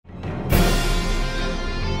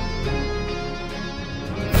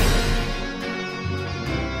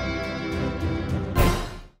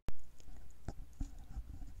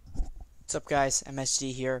What's up guys,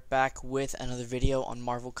 MSD here, back with another video on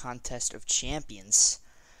Marvel Contest of Champions.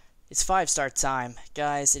 It's 5-star time.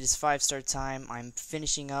 Guys, it is 5-star time. I'm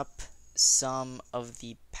finishing up some of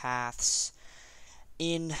the paths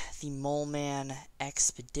in the Mole Man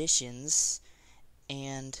expeditions,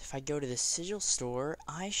 and if I go to the sigil store,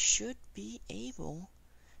 I should be able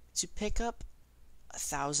to pick up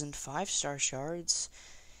 1,000 5-star shards,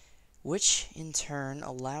 which in turn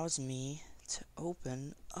allows me to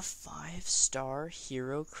open a 5-star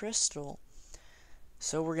hero crystal.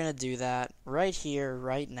 So we're gonna do that right here,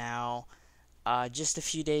 right now. Just a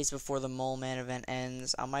few days before the Mole Man event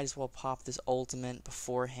ends. I might as well pop this ultimate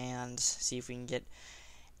beforehand, see if we can get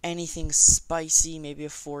anything spicy, maybe a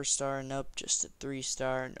 4-star. Nope, just a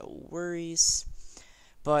 3-star, no worries.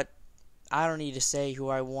 But I don't need to say who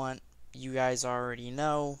I want, you guys already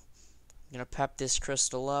know. I'm gonna pep this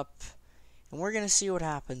crystal up, and we're going to see what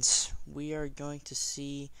happens. We are going to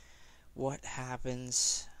see what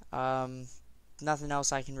happens. Nothing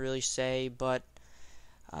else I can really say, but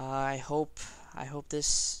I hope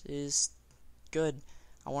this is good.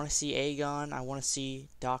 I want to see Aegon. I want to see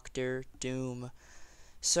Doctor Doom.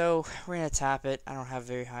 So, we're going to tap it. I don't have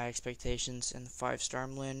very high expectations, and the 5-star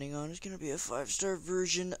I'm landing on is going to be a 5-star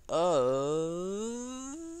version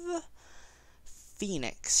of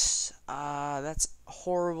Phoenix. That's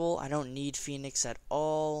horrible. I don't need Phoenix at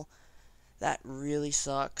all. That really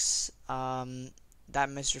sucks. That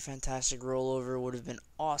Mr. Fantastic rollover would have been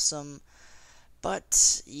awesome.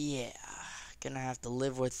 But, yeah. Gonna have to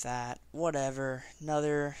live with that. Whatever.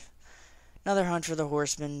 Another hunt for the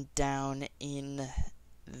Horsemen down in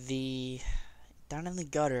the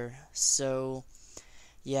gutter. So,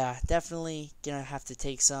 yeah, definitely gonna have to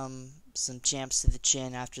take some champs to the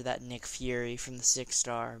chin after that Nick Fury from the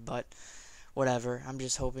 6-star, but whatever. I'm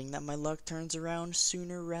just hoping that my luck turns around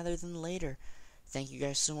sooner rather than later. Thank you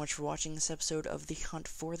guys so much for watching this episode of the Hunt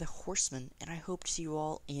for the Horsemen, and I hope to see you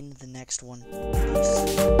all in the next one.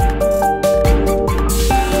 Peace.